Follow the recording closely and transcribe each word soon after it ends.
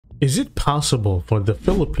Is it possible for the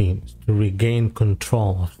Philippines to regain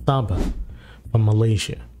control of Sabah from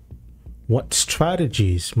Malaysia? What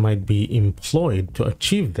strategies might be employed to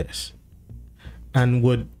achieve this? And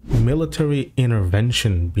would military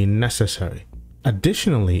intervention be necessary?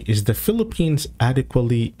 Additionally, is the Philippines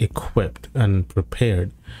adequately equipped and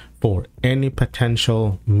prepared for any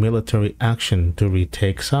potential military action to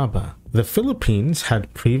retake Sabah? The Philippines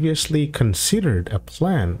had previously considered a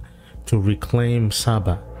plan to reclaim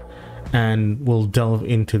Sabah, and we'll delve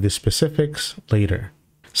into the specifics later.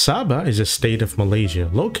 Sabah is a state of Malaysia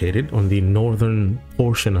located on the northern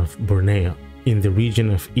portion of Borneo in the region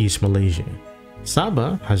of East Malaysia.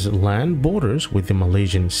 Sabah has land borders with the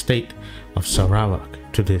Malaysian state of Sarawak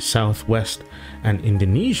to the southwest and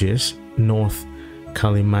Indonesia's North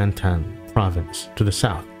Kalimantan province to the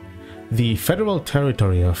south. The federal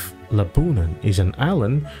territory of Labunan is an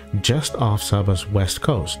island just off Sabah's west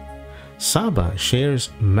coast. Sabah shares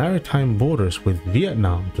maritime borders with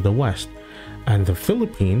Vietnam to the west and the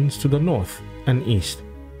Philippines to the north and east.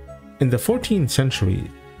 In the 14th century,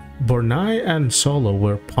 Brunei and Solo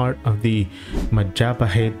were part of the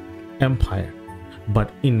Majapahit Empire,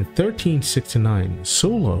 but in 1369,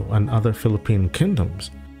 Sulu and other Philippine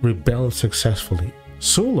kingdoms rebelled successfully.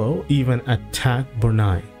 Sulu even attacked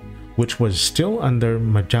Brunei, which was still under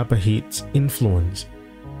Majapahit's influence.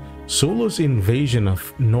 Sulu's invasion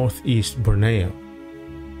of northeast Borneo,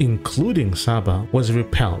 including Sabah, was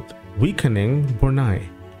repelled, weakening Brunei.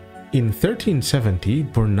 In 1370,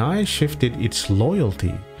 Brunei shifted its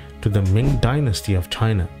loyalty to the Ming dynasty of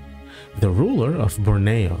China. The ruler of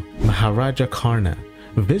Borneo, Maharaja Karna,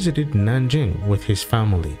 visited Nanjing with his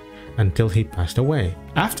family until he passed away.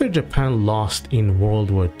 After Japan lost in World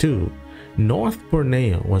War II, North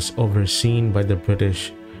Borneo was overseen by the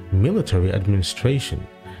British military administration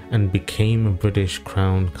and became a British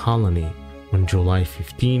Crown colony on July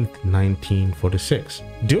 15, 1946.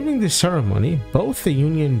 During the ceremony, both the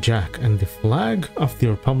Union Jack and the flag of the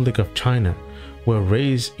Republic of China were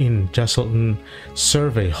raised in Jesselton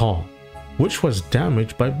Survey Hall, which was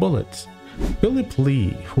damaged by bullets. Philip Lee,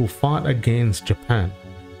 who fought against Japan,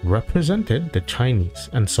 represented the Chinese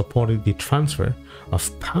and supported the transfer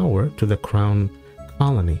of power to the Crown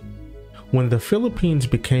colony. When the Philippines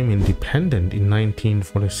became independent in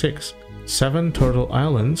 1946, 7 Turtle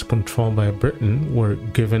Islands controlled by Britain were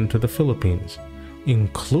given to the Philippines,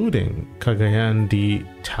 including Cagayan de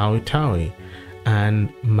Tawi-Tawi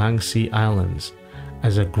and Mangsi Islands,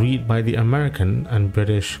 as agreed by the American and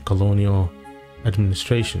British colonial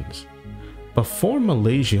administrations. Before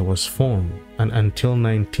Malaysia was formed and until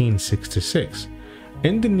 1966,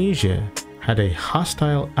 Indonesia had a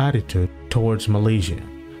hostile attitude towards Malaysia,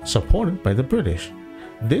 supported by the British.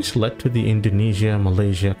 This led to the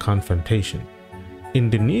Indonesia-Malaysia confrontation.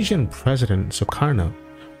 Indonesian President Sukarno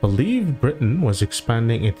believed Britain was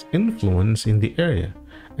expanding its influence in the area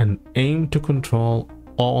and aimed to control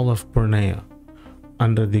all of Borneo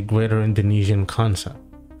under the Greater Indonesian concept.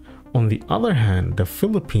 On the other hand, the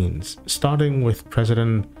Philippines, starting with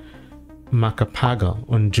President Macapagal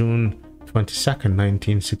on June 22,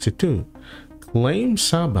 1962, claimed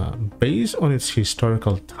Sabah based on its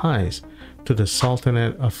historical ties to the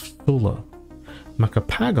Sultanate of Sulu.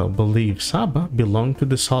 Macapagal believed Sabah belonged to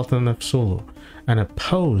the Sultanate of Sulu and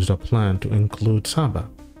opposed a plan to include Sabah,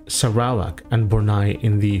 Sarawak, and Brunei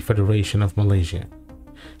in the Federation of Malaysia.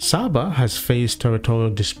 Sabah has faced territorial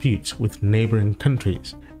disputes with neighboring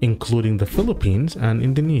countries, including the Philippines and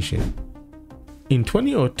Indonesia. In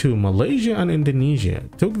 2002, Malaysia and Indonesia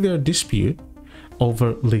took their dispute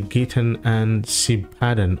over Legitan and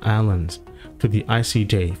Sipadan Islands to the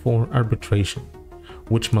ICJ for arbitration,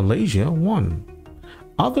 which Malaysia won.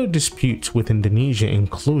 Other disputes with Indonesia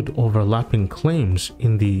include overlapping claims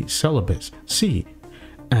in the Celebes Sea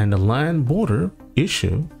and a land border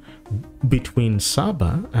issue between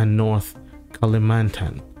Sabah and North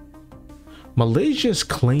Kalimantan. Malaysia's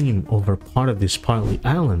claim over part of these partly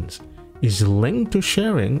islands is linked to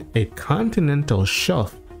sharing a continental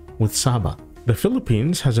shelf with Sabah. The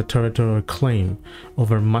Philippines has a territorial claim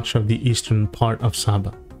over much of the eastern part of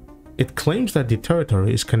Sabah. It claims that the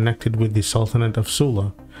territory is connected with the Sultanate of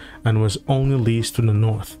Sulu and was only leased to the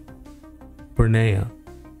north. Borneo,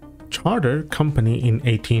 chartered company in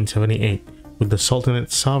 1878 with the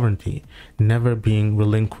Sultanate's sovereignty never being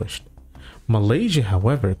relinquished. Malaysia,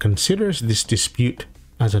 however, considers this dispute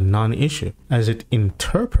as a non-issue, as it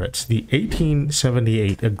interprets the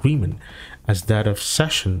 1878 agreement as that of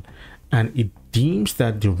cession, and it deems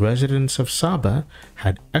that the residents of Sabah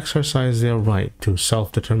had exercised their right to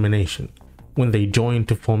self-determination when they joined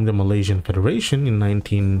to form the Malaysian Federation in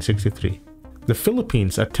 1963. The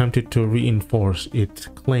Philippines attempted to reinforce its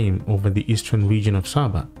claim over the eastern region of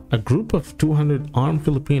Sabah. A group of 200 armed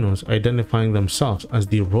Filipinos identifying themselves as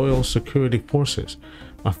the Royal Security Forces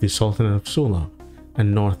of the Sultanate of Sulu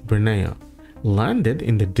and North Borneo landed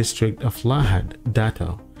in the district of Lahad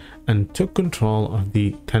Datu and took control of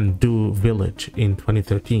the Tandu village in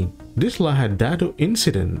 2013. This Lahad Datu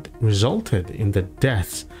incident resulted in the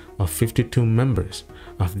deaths of 52 members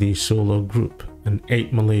of the Sulu group and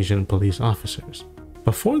 8 Malaysian police officers.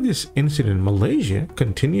 Before this incident, Malaysia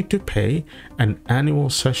continued to pay an annual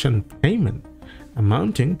session payment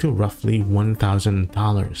amounting to roughly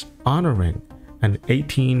 $1,000, honoring an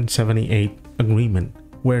 1878 agreement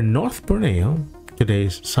where North Borneo,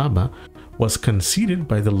 today's Sabah, was conceded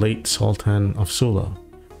by the late Sultan of Sulu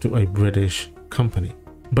to a British company.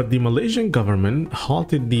 But the Malaysian government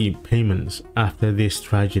halted the payments after this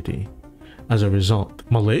tragedy. As a result,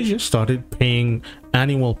 Malaysia started paying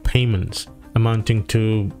annual payments amounting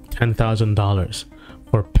to $10,000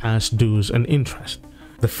 for past dues and interest.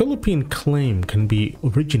 The Philippine claim can be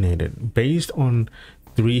originated based on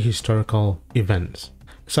 3 historical events,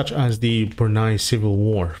 such as the Brunei Civil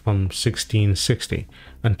War from 1660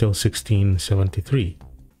 until 1673.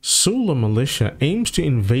 Sulu militia aims to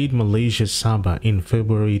invade Malaysia's Sabah in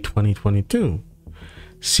February 2022.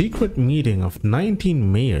 Secret meeting of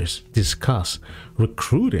 19 mayors discuss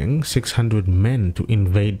recruiting 600 men to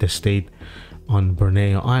invade the state on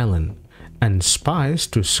Borneo Island and spies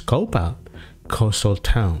to scope out coastal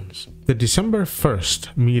towns. The December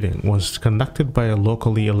 1st meeting was conducted by a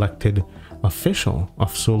locally elected official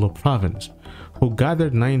of Sulu province who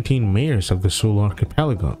gathered 19 mayors of the Sulu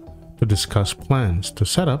archipelago to discuss plans to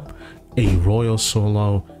set up a Royal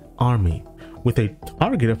Sulu army with a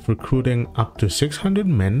target of recruiting up to 600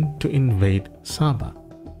 men to invade Sabah.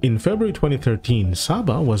 In February 2013,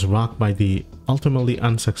 Sabah was rocked by the ultimately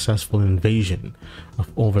unsuccessful invasion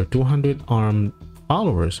of over 200 armed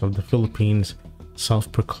followers of the Philippines'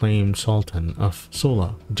 self-proclaimed Sultan of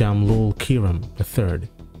Sulu, Jamlul Kiram III.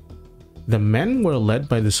 The men were led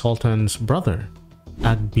by the Sultan's brother,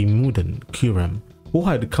 Agbimuddin Kiram, who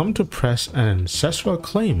had come to press an ancestral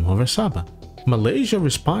claim over Sabah. Malaysia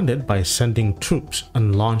responded by sending troops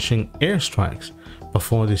and launching airstrikes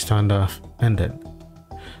before the standoff ended.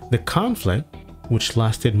 The conflict, which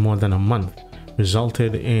lasted more than a month,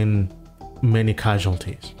 resulted in many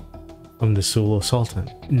casualties from the Sulu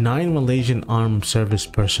Sultan, 9 Malaysian armed service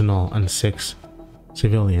personnel and 6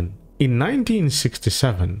 civilian. In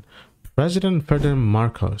 1967, President Ferdinand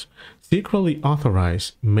Marcos secretly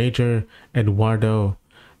authorized Major Eduardo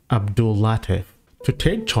Abdul Latif to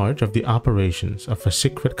take charge of the operations of a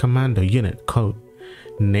secret commando unit code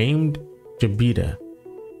named Jabida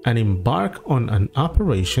and embark on an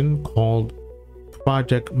operation called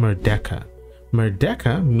Project Merdeka.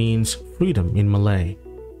 Merdeka means freedom in Malay,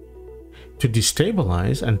 to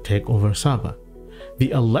destabilize and take over Sabah.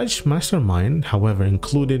 The alleged mastermind, however,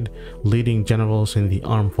 included leading generals in the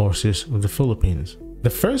armed forces of the Philippines. The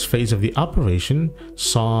first phase of the operation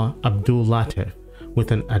saw Abdul Latif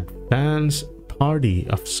with an advance party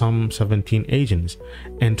of some 17 agents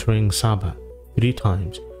entering Sabah 3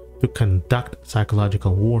 times to conduct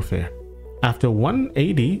psychological warfare. After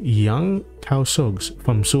 180 young Tausugs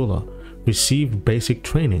from Sulu received basic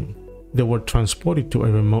training, they were transported to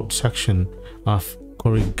a remote section of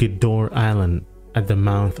Corregidor Island at the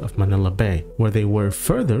mouth of Manila Bay, where they were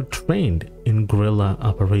further trained in guerrilla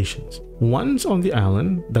operations. Once on the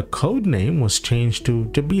island, the code name was changed to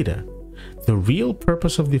Jabida. The real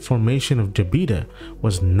purpose of the formation of Jabida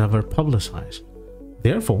was never publicized,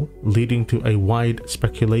 therefore leading to a wide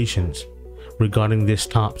speculations regarding this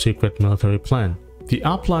top-secret military plan. The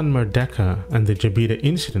Upland Merdeka and the Jabida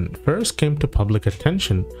incident first came to public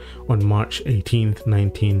attention on March 18,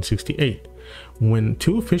 1968, when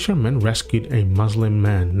 2 fishermen rescued a Muslim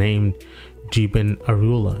man named Jibin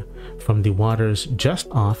Arula from the waters just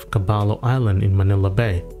off Caballo Island in Manila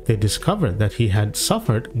Bay. They discovered that he had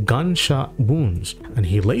suffered gunshot wounds, and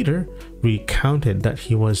he later recounted that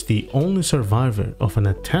he was the only survivor of an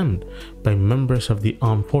attempt by members of the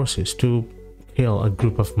armed forces to kill a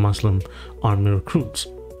group of Muslim army recruits.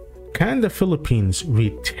 Can the Philippines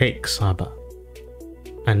retake Sabah?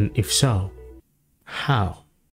 And if so, how?